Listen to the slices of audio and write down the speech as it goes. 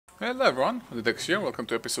Hello everyone, odedex here, welcome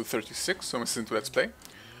to episode 36 of my Let's Play.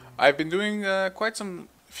 I've been doing quite some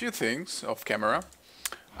few things off camera,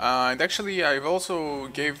 and actually I've also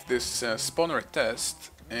gave this spawner a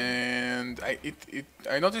test, and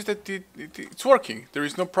I noticed that it's working, there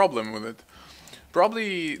is no problem with it.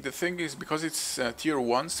 Probably the thing is because it's tier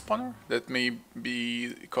 1 spawner, that may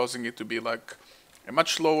be causing it to be like a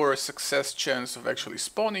much lower success chance of actually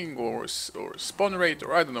spawning or spawn rate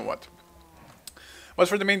or I don't know what. But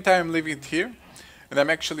for the meantime, I'm leaving it here, and I'm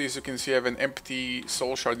actually, as you can see, I have an empty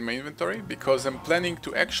soul shard in my inventory, because I'm planning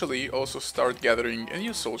to actually also start gathering a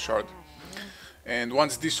new soul shard. And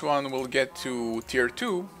once this one will get to tier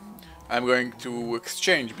 2, I'm going to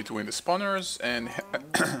exchange between the spawners and,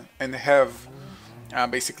 and have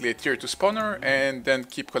basically a tier 2 spawner, and then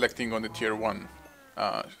keep collecting on the tier 1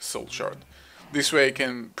 soul shard. This way I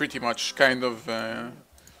can pretty much kind of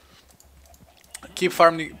keep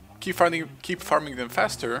farming them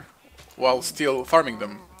faster while still farming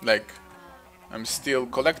them. Like, I'm still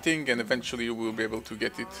collecting, and eventually we'll be able to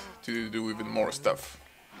get it to do even more stuff.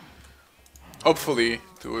 Hopefully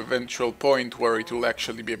to eventual point where it will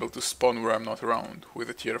actually be able to spawn where I'm not around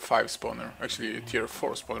with a tier 5 spawner. Actually a tier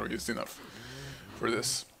 4 spawner is enough for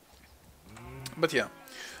this. But yeah,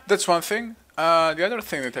 that's one thing. The other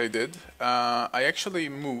thing that I did, I actually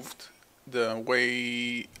moved the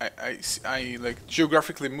way I like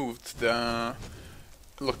geographically moved the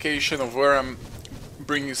location of where I'm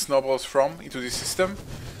bringing snowballs from into the system,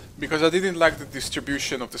 because I didn't like the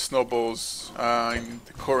distribution of the snowballs in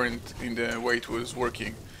the way it was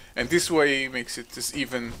working, and this way makes it as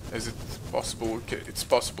even as it's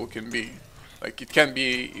possible can be. Like, it can't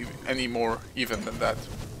be any more even than that.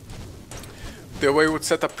 The way it was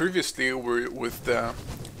set up previously with the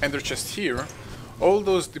ender chest here, all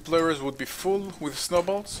those deployers would be full with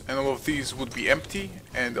snowballs, and all of these would be empty,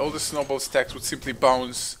 and all the snowball stacks would simply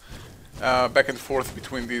bounce back and forth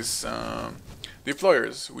between these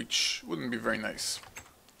deployers, which wouldn't be very nice.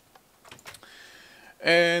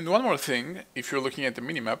 And one more thing, if you're looking at the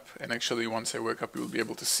minimap, and actually once I wake up you'll be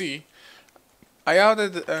able to see, I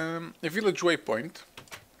added a village waypoint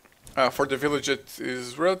for the village that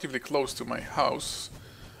is relatively close to my house,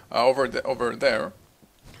 over there.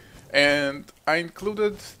 And I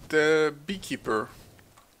included the beekeeper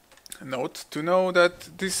note to know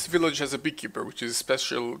that this village has a beekeeper, which is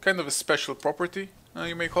special, kind of a special property,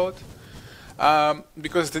 you may call it,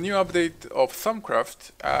 because the new update of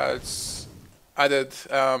Thumbcraft added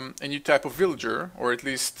a new type of villager, or at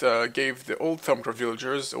least gave the old Thumbcraft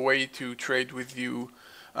villagers a way to trade with you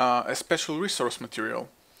a special research material,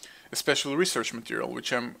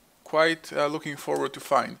 which I'm quite looking forward to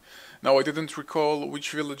find. Now, I didn't recall which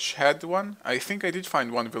village had one. I think I did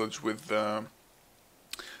find one village with the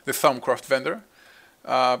Thumbcraft vendor.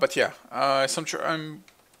 But yeah, I'm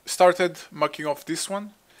started marking off this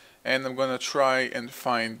one, and I'm gonna try and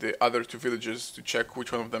find the other two villages to check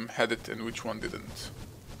which one of them had it and which one didn't.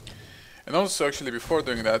 And also, actually, before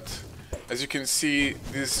doing that, as you can see,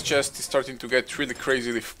 this chest is starting to get really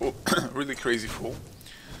crazily full, really crazy full.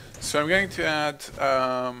 So I'm going to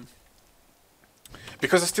add.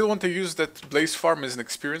 Because I still want to use that blaze farm as an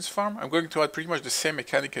experience farm, I'm going to add pretty much the same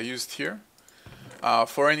mechanic I used here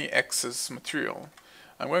for any excess material.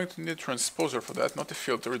 I'm going to need a transposer for that, not a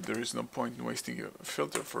filter. There is no point in wasting a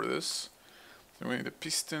filter for this. So we need a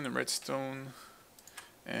piston, a redstone,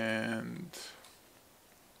 and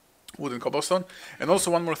wooden cobblestone. And also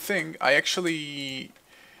one more thing, I actually,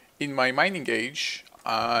 in my mining age,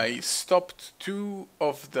 I stopped 2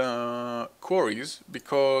 of the quarries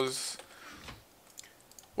because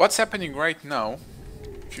what's happening right now,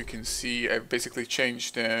 if you can see, I've basically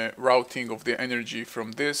changed the routing of the energy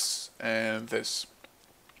from this and this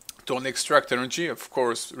to only extract energy, of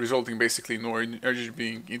course, resulting basically in more energy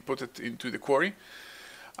being inputted into the quarry.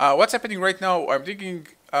 What's happening right now, I'm digging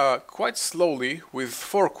quite slowly with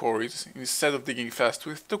 4 quarries instead of digging fast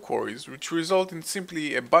with 2 quarries, which result in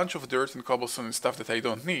simply a bunch of dirt and cobblestone and stuff that I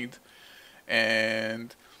don't need,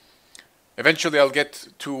 and eventually I'll get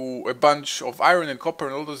to a bunch of iron and copper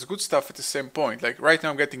and all those good stuff at the same point. Like right now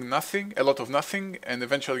I'm getting nothing, a lot of nothing, and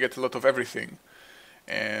eventually get a lot of everything.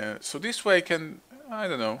 And so this way I can, I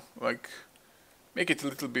don't know, like make it a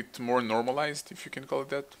little bit more normalized, if you can call it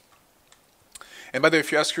that. And by the way,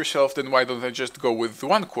 if you ask yourself, then why don't I just go with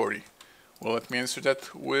 1 quarry? Well, let me answer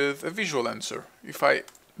that with a visual answer. If I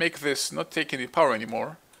make this not take any power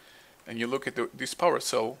anymore, and you look at this power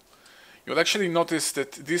cell, you'll actually notice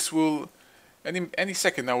that this will, any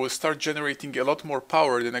second now, will start generating a lot more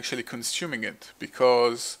power than actually consuming it,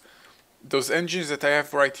 because those engines that I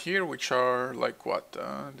have right here, which are like what,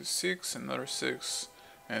 the 6, another 6,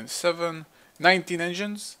 and 7, 19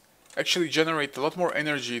 engines, actually generate a lot more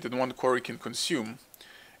energy than one quarry can consume,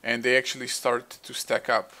 and they actually start to stack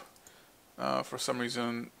up. For some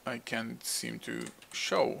reason I can't seem to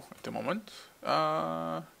show at the moment,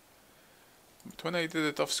 but when I did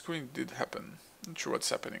it off screen it did happen. Not sure what's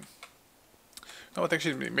happening. No, but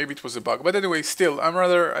actually maybe it was a bug. But anyway, still, I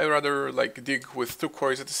rather like dig with 2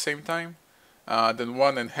 quarries at the same time than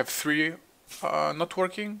one and have 3 not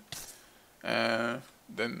working.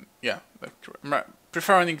 Then yeah, like,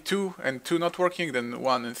 preferring 2 and 2 not working than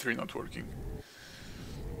 1 and 3 not working.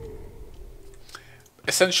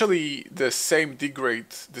 Essentially, the same digging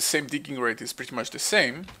rate is pretty much the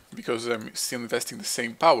same because I'm still investing the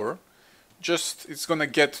same power. Just it's gonna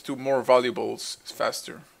get to more valuables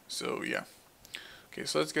faster. So yeah. Okay,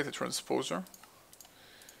 so let's get a transposer,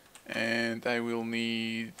 and I will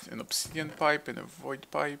need an obsidian pipe and a void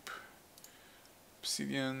pipe.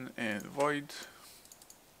 Obsidian and void.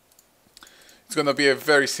 It's gonna be a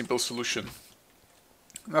very simple solution.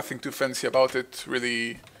 Nothing too fancy about it.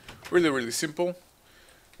 Really simple.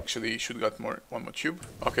 Actually, should got one more tube.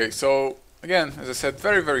 Okay, so again, as I said,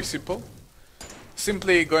 very simple.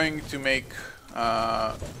 Simply going to make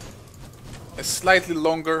a slightly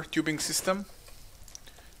longer tubing system.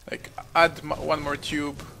 Like add one more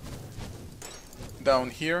tube down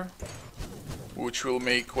here, which will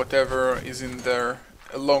make whatever is in there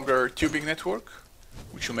a longer tubing network,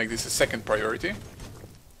 which will make this a second priority.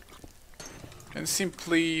 And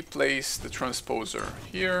simply place the transposer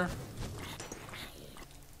here,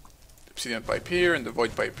 the obsidian pipe here, and the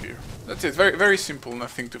void pipe here. That's it. Very simple.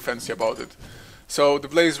 Nothing too fancy about it. So the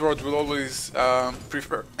blaze rod will always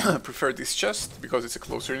prefer this chest because it's a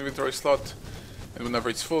closer inventory slot, and whenever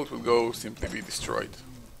it's full it will go simply be destroyed.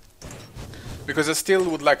 Because I still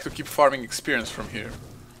would like to keep farming experience from here,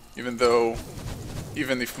 even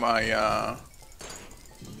if my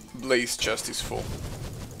blaze chest is full.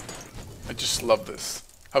 I just love this.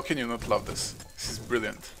 How can you not love this? This is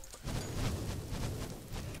brilliant.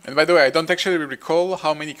 And by the way, I don't actually recall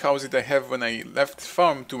how many cows did I have when I left the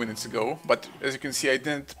farm 2 minutes ago, but as you can see I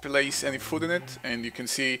didn't place any food in it, and you can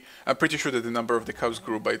see I'm pretty sure that the number of the cows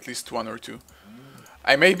grew by at least 1 or 2.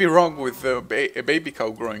 I may be wrong with a baby cow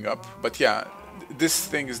growing up, but yeah, this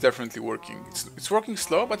thing is definitely working. It's working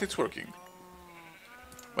slow, but it's working.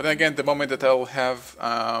 But then again, the moment that I'll have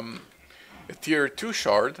a tier 2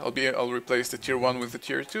 shard, I'll replace the tier 1 with the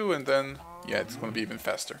tier 2, and then yeah, it's gonna be even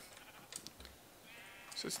faster.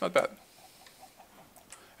 So it's not bad.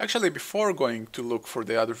 Actually, before going to look for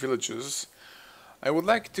the other villages, I would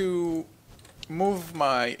like to move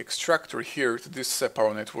my extractor here to this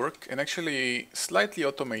power network and actually slightly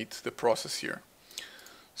automate the process here.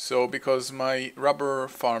 So because my rubber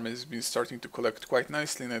farm has been starting to collect quite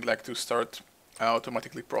nicely, and I'd like to start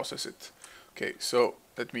automatically process it. Okay, so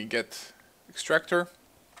let me get extractor.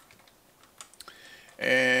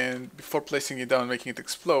 And before placing it down and making it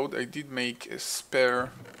explode, I did make a spare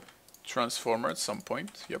transformer at some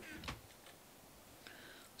point. Yep.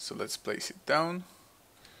 So let's place it down.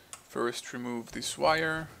 First remove this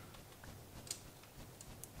wire.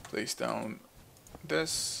 Place down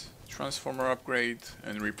this transformer upgrade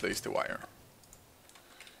and replace the wire.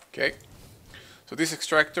 Okay. So this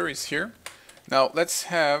extractor is here. Now let's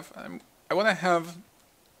have, I want to have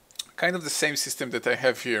kind of the same system that I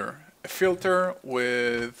have here. A filter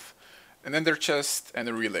with an ender chest and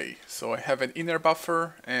a relay. So I have an inner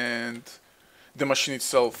buffer and the machine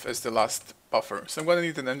itself as the last buffer. So I'm going to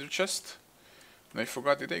need an ender chest. And I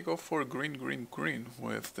forgot, did I go for green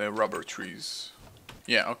with the rubber trees?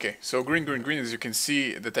 Yeah, okay. So green, as you can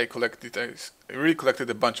see that I really collected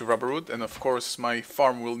a bunch of rubber wood, and of course my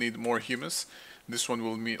farm will need more humus. This one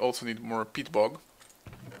will also need more peat bog.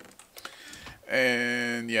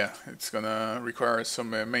 And yeah, it's gonna require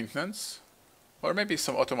some maintenance, or maybe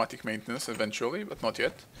some automatic maintenance eventually, but not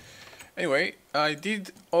yet. Anyway, I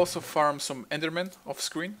did also farm some endermen off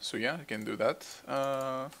screen, so yeah, I can do that.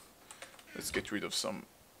 Let's get rid of some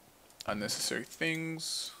unnecessary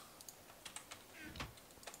things.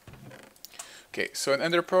 Okay, so an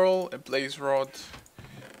ender pearl, a blaze rod.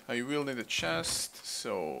 I will need a chest,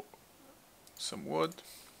 so some wood.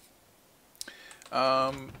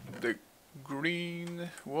 The green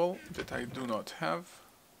wool that I do not have.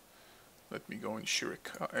 Let me go and shear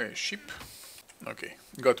a sheep. Okay,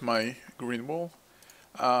 got my green wool.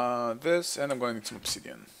 This, and I'm going to need some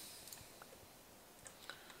obsidian.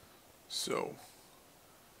 So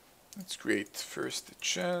let's create first the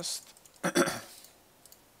chest, the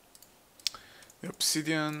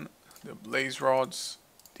obsidian, the blaze rods,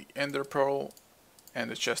 the ender pearl, and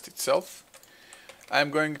the chest itself. I'm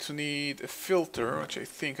going to need a filter, which I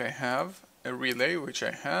think I have, a relay, which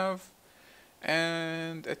I have,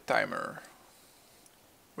 and a timer,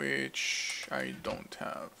 which I don't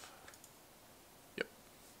have. Yep.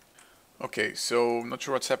 Okay, so I'm not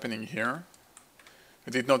sure what's happening here.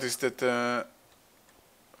 I did notice that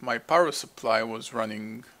my power supply was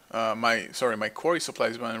running, my quarry supply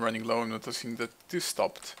is running low. I'm noticing that this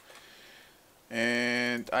stopped.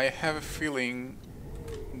 And I have a feeling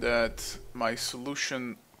that my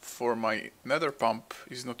solution for my nether pump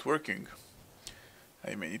is not working.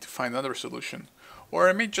 I may need to find another solution. Or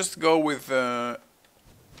I may just go with a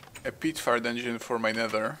pit-fired engine for my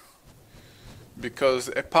nether. Because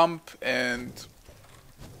a pump and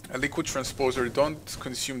a liquid transposer don't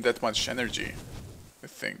consume that much energy, I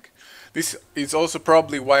think. This is also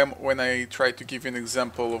probably why when I try to give you an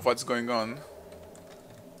example of what's going on.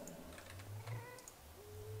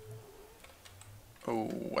 Oh,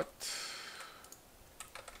 what?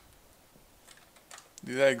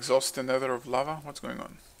 Did I exhaust the nether of lava? What's going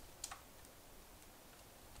on?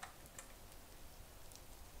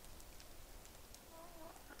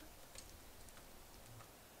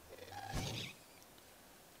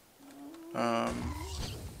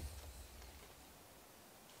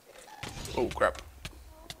 Oh crap.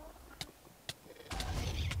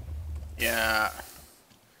 Yeah.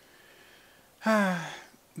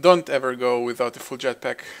 Don't ever go without a full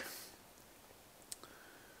jetpack.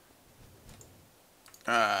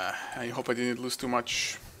 I hope I didn't lose too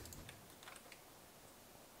much.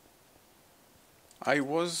 I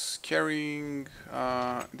was carrying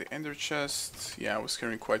the ender chest. Yeah, I was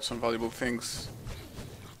carrying quite some valuable things.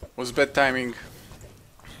 Was bad timing.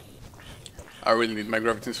 I really need my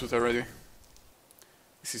gravity suit already.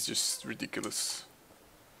 This is just ridiculous.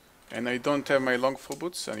 And I don't have my long full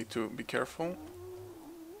boots. I need to be careful.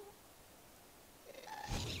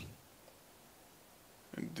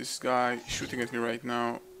 And this guy shooting at me right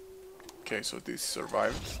now. Okay, so this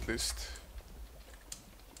survived at least.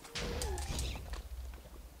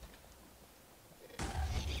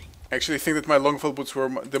 I actually think that my long full boots were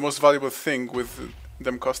the most valuable thing, with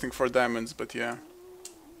them costing 4 diamonds, but yeah.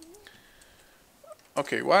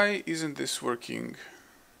 Okay, why isn't this working?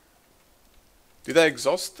 Did I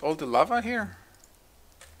exhaust all the lava here?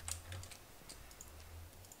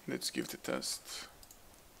 Let's give it a test.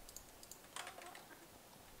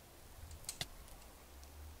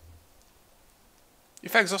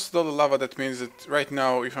 If I exhausted all the lava, that means that right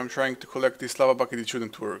now, if I'm trying to collect this lava bucket, it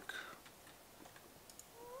shouldn't work.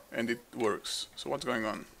 And it works. So what's going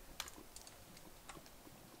on?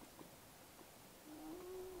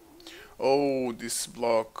 Oh, this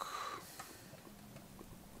block.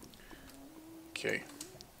 Okay,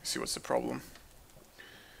 see what's the problem.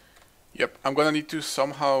 Yep, I'm gonna need to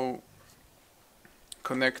somehow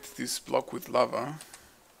connect this block with lava.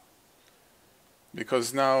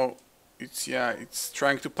 Because now it's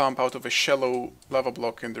trying to pump out of a shallow lava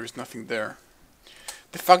block and there's nothing there.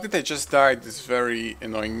 The fact that I just died is very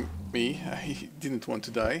annoying me. I didn't want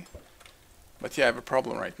to die. But yeah, I have a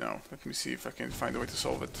problem right now. Let me see if I can find a way to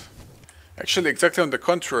solve it. Actually, exactly on the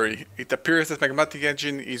contrary, it appears that Magmatic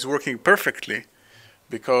Engine is working perfectly.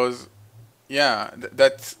 Because, yeah,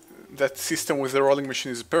 that system with the rolling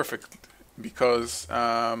machine is perfect. Because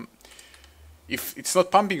if it's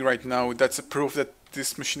not pumping right now, that's a proof that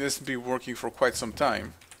this machine hasn't been working for quite some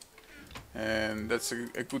time. And that's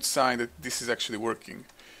a good sign that this is actually working.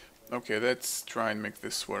 Okay, let's try and make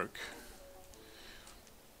this work.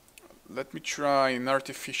 Let me try and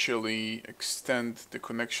artificially extend the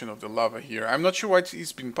connection of the lava here. I'm not sure why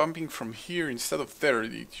it's been pumping from here instead of there.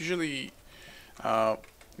 It usually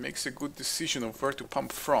makes a good decision of where to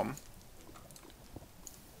pump from.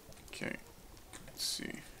 Okay, let's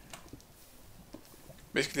see.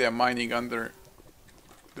 Basically, I'm mining under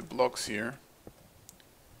the blocks here.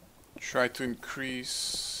 Try to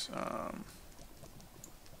increase the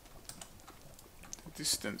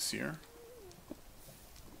distance here.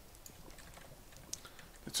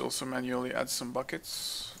 Let's also manually add some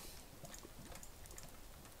buckets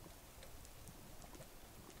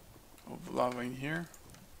of lava in here.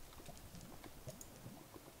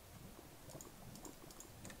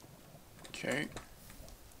 Okay.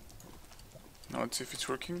 Now let's see if it's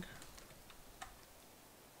working.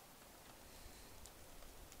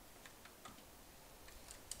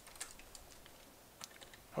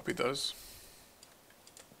 Hope it does.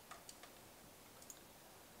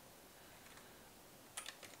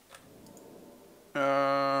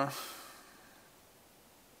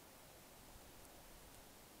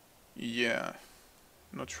 Yeah,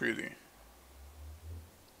 not really.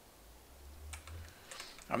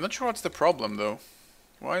 I'm not sure what's the problem though.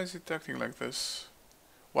 Why is it acting like this?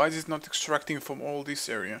 Why is it not extracting from all this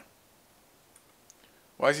area?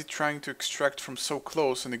 Why is it trying to extract from so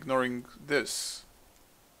close and ignoring this?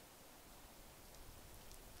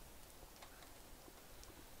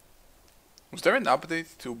 Was there an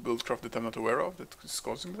update to Buildcraft that I'm not aware of that is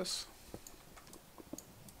causing this?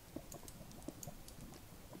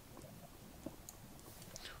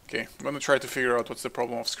 Okay, I'm gonna try to figure out what's the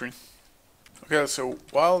problem off screen. Okay, so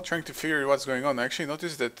while trying to figure what's going on, I actually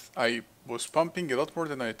noticed that I was pumping a lot more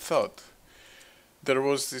than I thought. There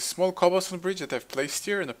was this small cobblestone bridge that I've placed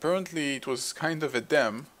here, and apparently it was kind of a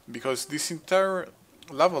dam, because this entire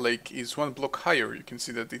lava lake is one block higher. You can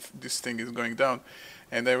see that this thing is going down,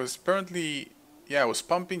 and I was apparently, yeah, I was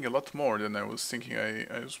pumping a lot more than I was thinking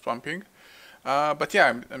I was pumping. But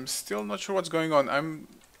yeah, I'm still not sure what's going on. I'm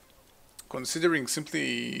considering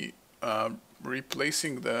simply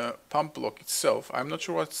replacing the pump block itself. I'm not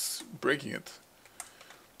sure what's breaking it.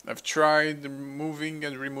 I've tried moving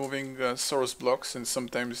and removing source blocks, and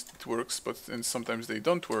sometimes it works, and sometimes they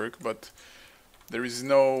don't work, but there is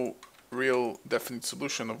no real definite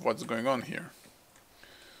solution of what's going on here.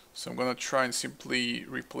 So I'm gonna try and simply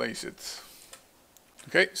replace it.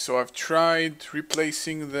 Okay, so I've tried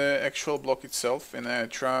replacing the actual block itself, and I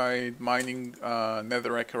tried mining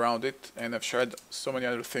netherrack around it, and I've tried so many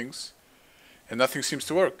other things, and nothing seems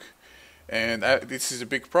to work. And this is a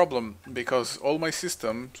big problem, because all my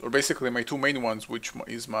systems, or basically my two main ones, which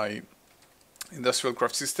is my industrial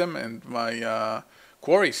craft system and my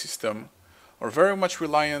quarry system, are very much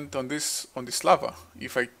reliant on this lava.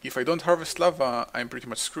 If I don't harvest lava, I'm pretty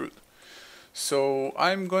much screwed. So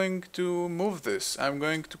I'm going to move this. I'm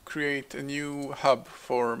going to create a new hub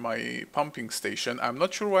for my pumping station. I'm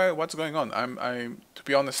not sure what's going on. To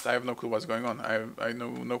be honest, I have no clue what's going on. I know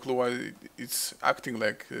no clue why it's acting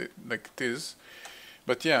like it is.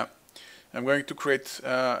 But yeah, I'm going to create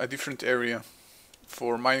a different area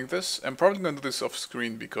for mining this. I'm probably going to do this off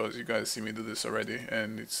screen because you guys see me do this already,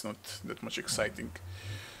 and it's not that much exciting.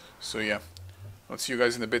 So yeah, I'll see you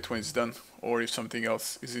guys in a bit when it's done, or if something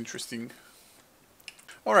else is interesting.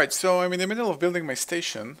 Alright, so I'm in the middle of building my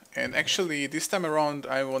station, and actually this time around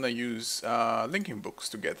I want to use linking books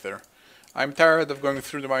to get there. I'm tired of going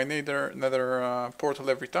through my nether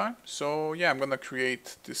portal every time, so yeah, I'm gonna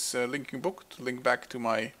create this linking book to link back to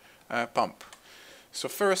my pump. So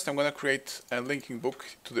first I'm gonna create a linking book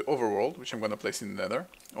to the overworld, which I'm gonna place in the nether,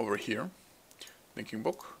 over here, linking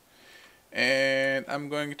book. And I'm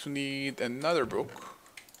going to need another book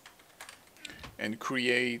and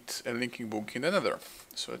create a linking book in the nether.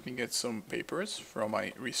 So let me get some papers from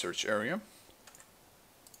my research area.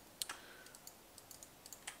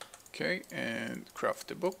 Okay, and craft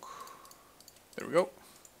the book. There we go.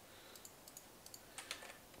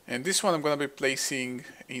 And this one I'm going to be placing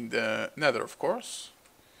in the nether, of course.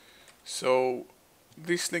 So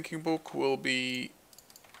this linking book will be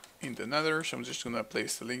in the nether, so I'm just going to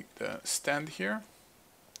place the stand here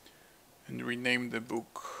and rename the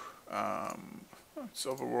book. It's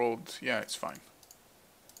overworld. Yeah, it's fine.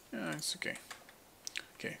 Yeah, it's okay.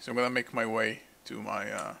 Okay, so I'm gonna make my way to my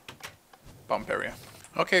pump area.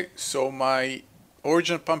 Okay, so my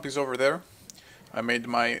origin pump is over there. I made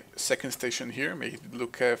my second station here, made it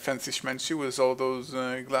look fancy schmancy with all those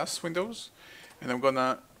glass windows, and I'm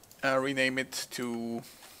gonna rename it to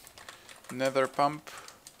Nether Pump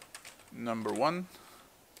number 1, in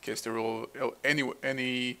case there will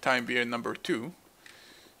any time be a number 2.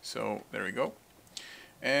 So there we go.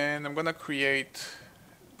 And I'm gonna create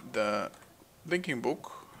the linking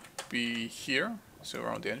book be here, so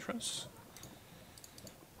around the entrance.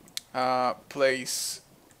 Place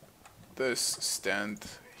this stand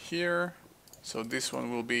here, so this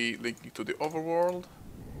one will be linking to the overworld,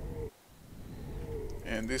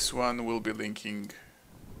 and this one will be linking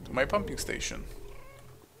to my pumping station.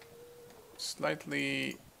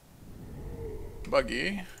 Slightly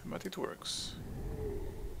buggy, but it works.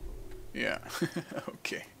 Yeah,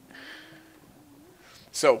 okay.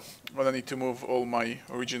 So, well, I need to move all my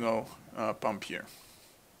original pump here.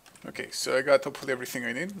 Okay, so I got hopefully everything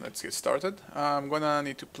I need. Let's get started. I'm gonna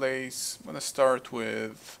start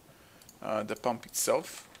with the pump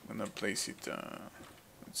itself. I'm gonna place it,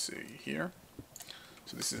 let's see, here.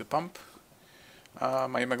 So this is a pump.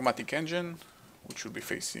 My magmatic engine, which will be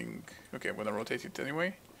facing, okay, I'm gonna rotate it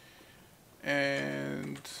anyway.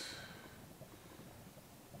 And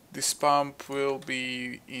this pump will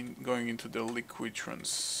be going into the liquid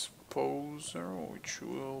transposer, which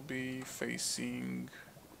will be facing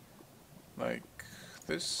like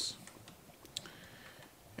this.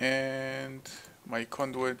 And my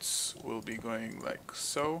conduits will be going like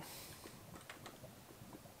so,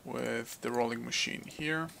 with the rolling machine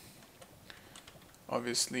here.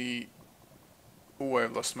 Obviously, oh,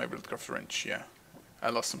 I've lost my Buildcraft wrench, yeah. I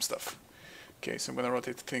lost some stuff. Okay, so I'm gonna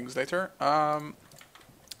rotate things later.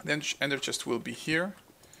 Then ender chest will be here.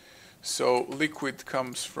 So liquid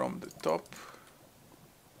comes from the top.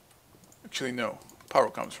 Actually, no. Power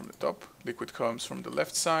comes from the top. Liquid comes from the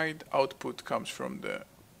left side. Output comes from the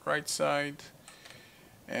right side.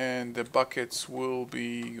 And the buckets will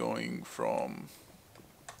be going from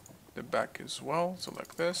the back as well. So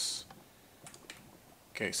like this.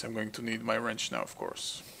 Okay, so I'm going to need my wrench now, of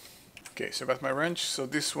course. Okay, so I got my wrench. So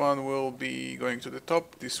this one will be going to the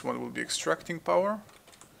top. This one will be extracting power.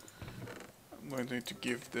 I'm going to need to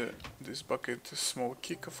give this bucket a small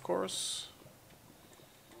kick, of course.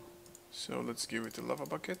 So let's give it a lava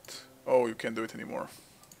bucket. Oh, you can't do it anymore.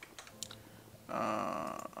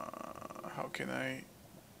 How can I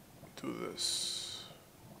do this?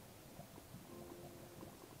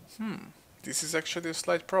 This is actually a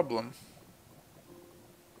slight problem.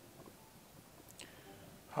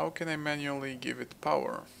 How can I manually give it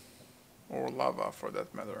power? Or lava, for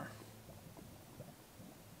that matter?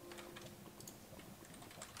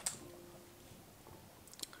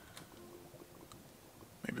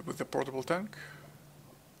 Maybe with the portable tank?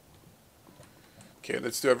 Okay,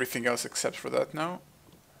 let's do everything else except for that now.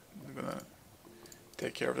 I'm gonna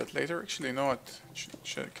take care of that later. Actually, you know what?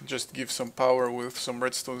 I can just give some power with some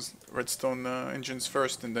redstone engines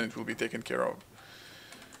first, and then it will be taken care of.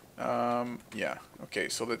 Yeah, okay,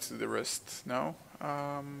 so let's do the rest now.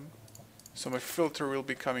 So my filter will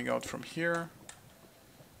be coming out from here.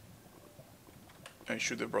 I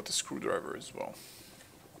should have brought a screwdriver as well.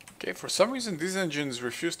 Okay, for some reason these engines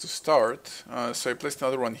refuse to start, so I placed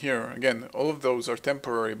another one here. Again, all of those are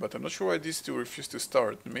temporary, but I'm not sure why these two refuse to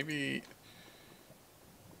start. Maybe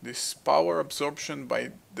this power absorption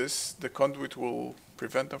by the conduit will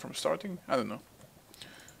prevent them from starting? I don't know.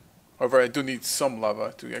 However, I do need some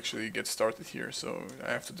lava to actually get started here, so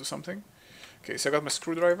I have to do something. Okay, so I got my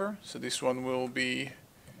screwdriver, so this one will be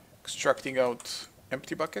extracting out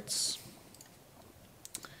empty buckets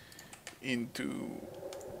into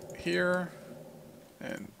here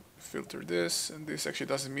and filter this, and this actually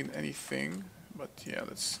doesn't mean anything, but yeah,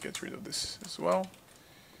 let's get rid of this as well.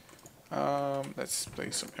 Let's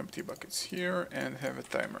place some empty buckets here and have a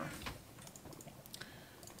timer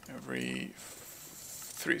every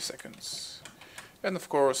 3 seconds. And of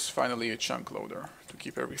course, finally a chunk loader to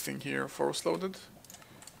keep everything here force loaded.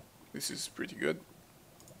 This is pretty good.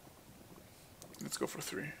 Let's go for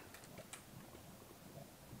 3.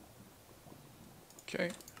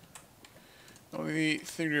 Okay. The only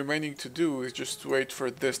thing remaining to do is just wait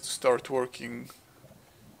for this to start working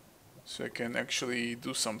so I can actually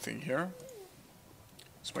do something here.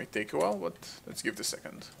 This might take a while, but let's give it a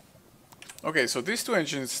second. Okay, so these two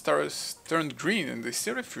engines turned green and they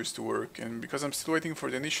still refuse to work, and because I'm still waiting for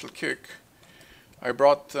the initial kick, I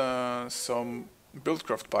brought some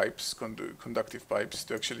Buildcraft pipes, conductive pipes,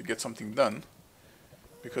 to actually get something done,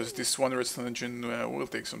 because this one redstone engine will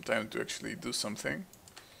take some time to actually do something.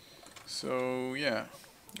 So yeah,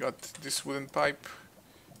 got this wooden pipe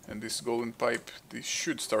and this golden pipe. These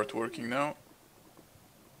should start working now.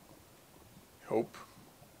 Hope.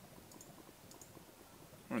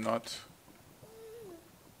 Or not.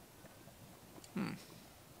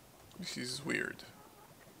 This is weird.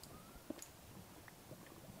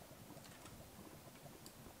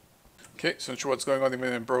 Okay, so not sure what's going on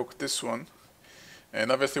when I broke this one.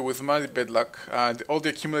 And obviously with my bad luck, all the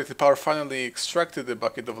accumulated power finally extracted the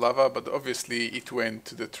bucket of lava, but obviously it went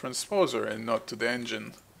to the transposer and not to the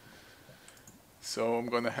engine. So I'm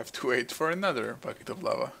gonna have to wait for another bucket of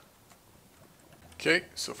lava. Okay,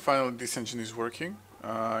 so finally this engine is working.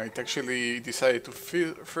 It actually decided to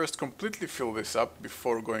first completely fill this up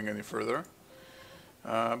before going any further.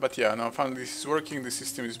 But yeah, now finally this is working, the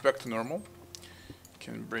system is back to normal.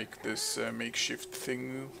 Can break this makeshift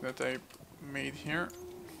thing that I made here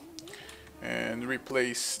and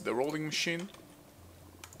replace the rolling machine.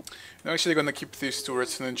 I'm actually gonna keep these two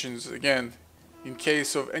redstone engines again in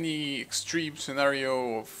case of any extreme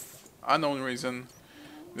scenario of unknown reason.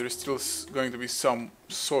 There's still going to be some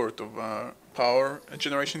sort of power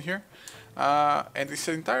generation here, and this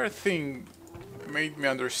entire thing made me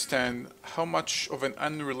understand how much of an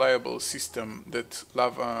unreliable system that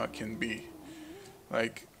lava can be.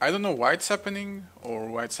 Like, I don't know why it's happening or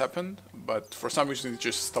why it's happened, but for some reason it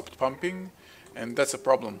just stopped pumping, and that's a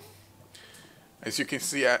problem. As you can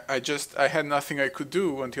see, I had nothing I could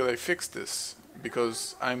do until I fixed this,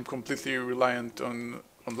 because I'm completely reliant on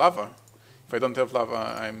lava. If I don't have lava,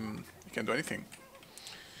 I can't do anything.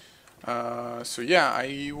 So yeah,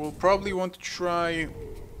 I will probably want to try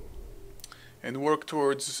and work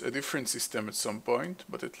towards a different system at some point,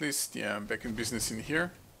 but at least, yeah, I'm back in business in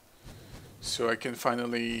here. So I can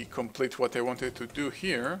finally complete what I wanted to do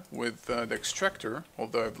here with the extractor.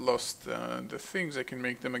 Although I've lost the things, I can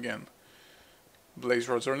make them again. Blaze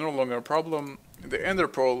rods are no longer a problem. The ender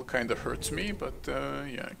pearl kind of hurts me, but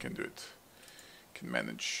yeah, I can do it. Can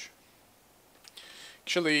manage.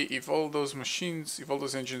 Actually, if all those machines, if all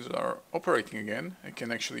those engines are operating again, I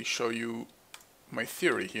can actually show you my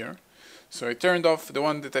theory here. So I turned off the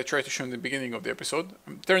one that I tried to show in the beginning of the episode.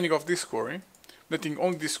 I'm turning off this quarry, letting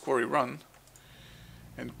only this quarry run,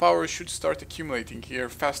 and power should start accumulating here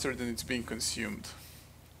faster than it's being consumed.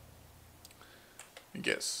 I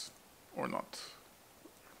guess. Or not.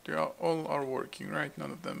 They all are working, right?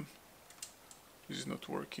 None of them is not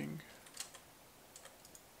working.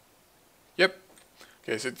 Yep.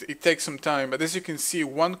 Okay, so it takes some time, but as you can see,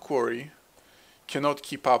 one quarry cannot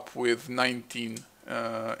keep up with 19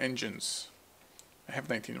 engines. I have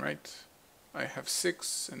 19, right? I have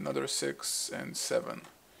 6, another 6, and 7.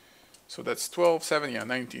 So that's 12, 7, yeah,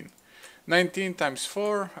 19. 19 times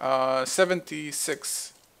 4,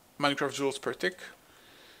 76 Minecraft joules per tick.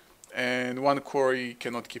 And one quarry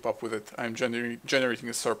cannot keep up with it. I'm generating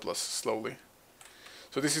a surplus slowly.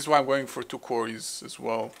 So this is why I'm going for 2 quarries as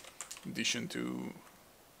well. In addition to,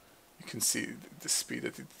 you can see the speed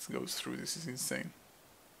that it goes through. This is insane.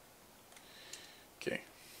 Okay.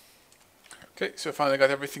 Okay, so I finally got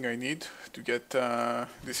everything I need to get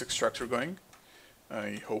this extractor going.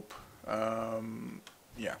 I hope.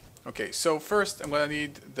 Yeah. Okay, so first I'm gonna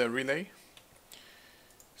need the relay.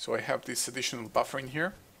 So I have this additional buffer in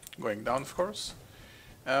here, going down of course.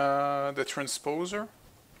 The transposer.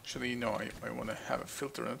 Actually, no, I want to have a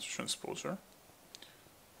filter, not a transposer.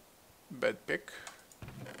 Bed pick.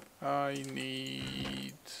 I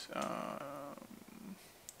need...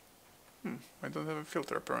 I don't have a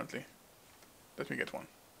filter apparently. Let me get one.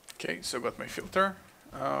 Okay, so I got my filter,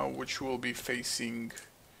 which will be facing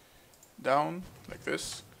down, like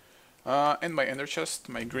this. And my ender chest,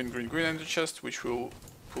 my green ender chest, which will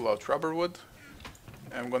pull out rubber wood.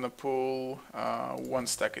 I'm gonna pull 1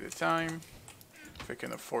 stack at a time, if I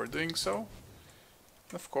can afford doing so.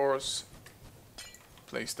 And of course,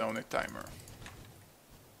 place down a timer.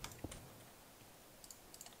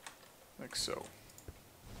 Like so.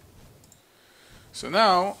 So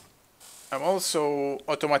now, I'm also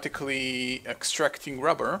automatically extracting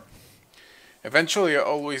rubber. Eventually I'm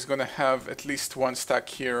always gonna have at least 1 stack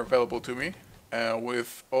here available to me,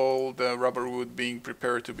 with all the rubber wood being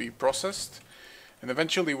prepared to be processed. And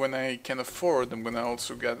eventually when I can afford, I'm gonna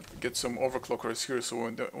also get some overclockers here,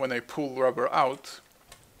 so when I pull rubber out,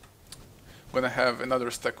 I'm gonna have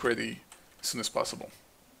another stack ready as soon as possible.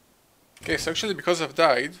 Okay, so actually because I've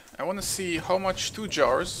died, I wanna see how much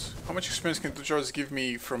how much experience can 2 jars give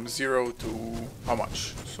me from 0 to how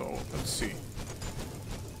much. So let's see.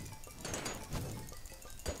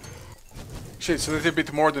 Actually, it's a little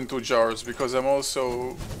bit more than 2 jars because they're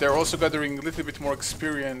also gathering a little bit more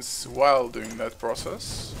experience while doing that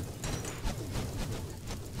process.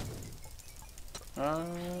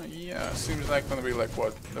 Yeah, seems like gonna be like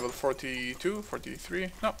what, level 42,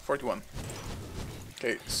 43? No, 41.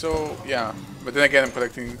 Okay, so yeah, but then again I'm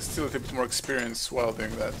collecting still a little bit more experience while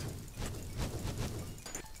doing that.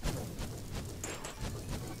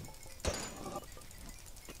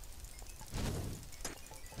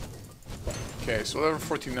 Okay, so level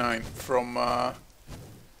 49 from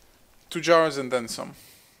 2 jars and then some.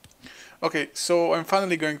 Okay, so I'm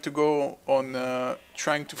finally going to go on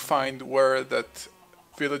trying to find where that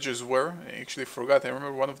villages were. I actually forgot. I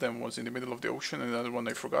remember one of them was in the middle of the ocean and another one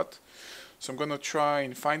I forgot. So I'm gonna try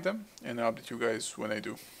and find them and I'll update you guys when I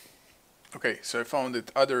do. Okay, so I found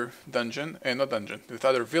that other dungeon, not dungeon, that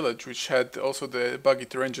other village which had also the buggy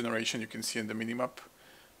terrain generation you can see in the minimap.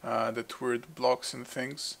 That weird blocks and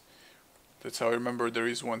things. That's how I remember there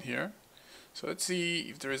is one here. So let's see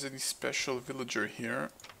if there is any special villager here.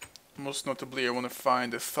 Most notably I want to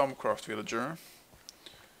find a Thumbcraft villager.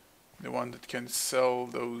 The one that can sell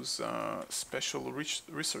those special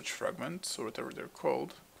research fragments, or whatever they're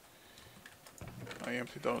called. I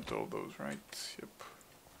emptied out all those, right? Yep.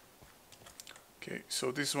 Okay,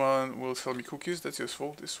 so this one will sell me cookies, that's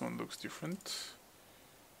useful. This one looks different.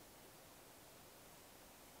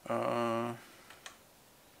 Okay,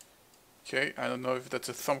 I don't know if that's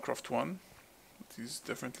a Thumbcraft one. It is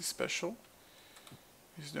definitely special.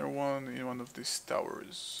 Is there one in one of these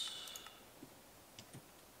towers?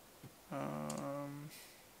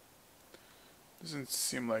 Doesn't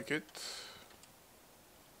seem like it.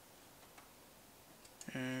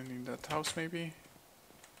 And in that house maybe?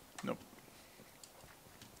 Nope.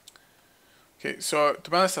 Okay, so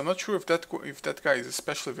to be honest, I'm not sure if that guy is a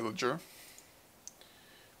special villager.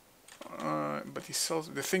 but he sells.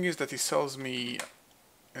 The thing is that he sells me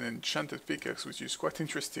an enchanted pickaxe, which is quite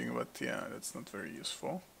interesting, but yeah, that's not very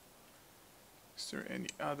useful. Is there any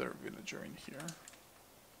other villager in here?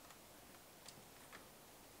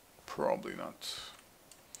 Probably not.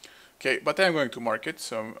 Okay, but I'm going to market,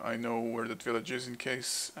 so I know where that village is in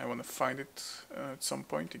case I want to find it at some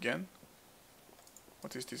point again.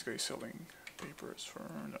 What is this guy selling? Papers for...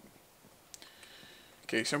 no.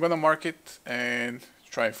 Okay, so I'm gonna mark it and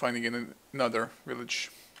try finding another village.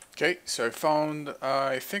 Okay, so I found,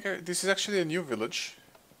 I think this is actually a new village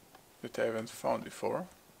that I haven't found before.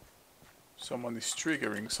 Someone is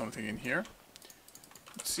triggering something in here.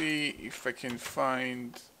 Let's see if I can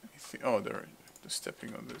find anything. Oh, they're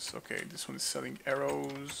stepping on this. Okay, this one is selling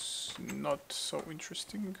arrows. Not so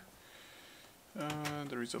interesting.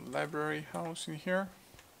 There is a library house in here.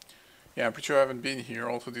 Yeah, I'm pretty sure I haven't been here.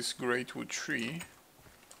 Also, this great wood tree.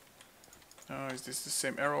 Is this the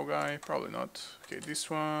same arrow guy? Probably not. Okay, this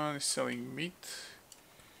one is selling meat.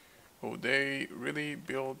 Oh, they really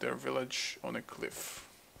built their village on a cliff.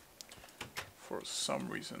 For some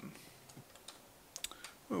reason.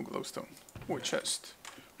 Oh, glowstone. Oh, a chest.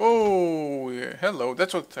 Oh, yeah, hello.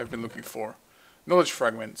 That's what I've been looking for. Knowledge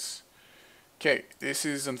fragments. Okay, this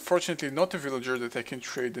is unfortunately not a villager that I can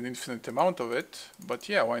trade an infinite amount of it. But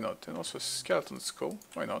yeah, why not? And also a skeleton skull.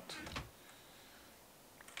 Why not?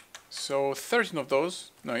 So 13 of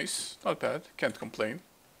those. Nice. Not bad. Can't complain.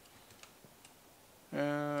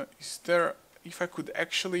 Is there... if I could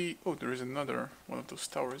actually... oh, there is another one of those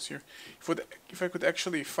towers here. If I could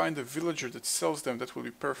actually find a villager that sells them, that would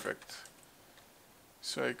be perfect.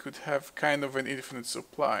 So I could have kind of an infinite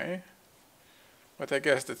supply. But I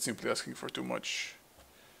guess that's simply asking for too much.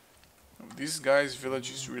 This guy's village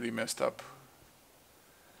is really messed up.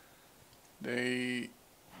 They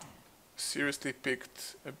seriously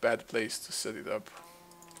picked a bad place to set it up.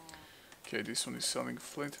 Okay, this one is selling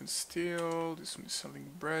flint and steel. This one is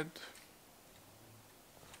selling bread.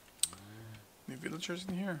 Any villagers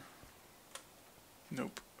in here?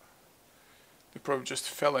 Nope. They probably just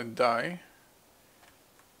fell and die.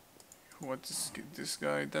 What is this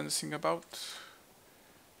guy dancing about?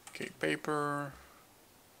 Okay, paper.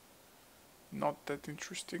 Not that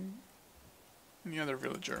interesting. Any other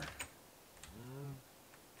villager?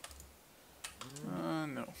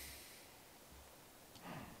 No.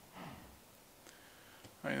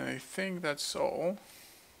 And I think that's all.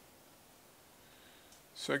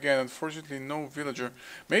 So again, unfortunately no villager.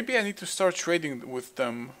 Maybe I need to start trading with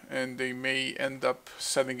them and they may end up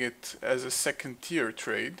selling it as a second tier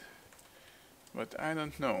trade. But I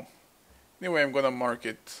don't know. Anyway, I'm gonna mark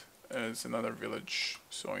it as another village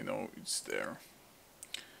so I know it's there.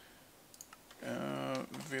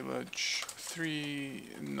 Village 3,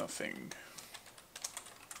 nothing.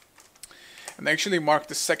 And I actually marked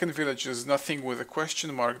the second village as nothing with a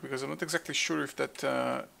question mark because I'm not exactly sure if that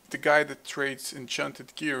the guy that trades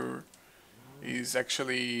enchanted gear is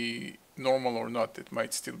actually normal or not. It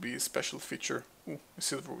might still be a special feature. Ooh, a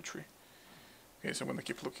silverwood tree. Okay, so I'm gonna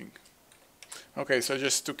keep looking. Okay, so I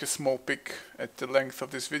just took a small peek at the length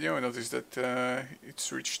of this video and noticed that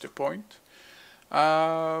it's reached a point.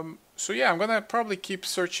 So yeah, I'm gonna probably keep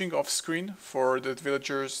searching off screen for the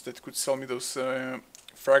villagers that could sell me those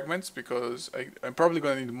fragments because I'm probably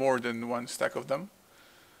gonna need more than one stack of them.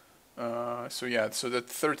 So yeah, so that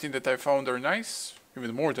 13 that I found are nice,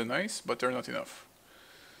 even more than nice, but they're not enough.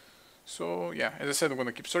 So yeah, as I said, I'm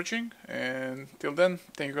gonna keep searching, and till then,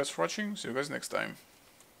 thank you guys for watching, see you guys next time.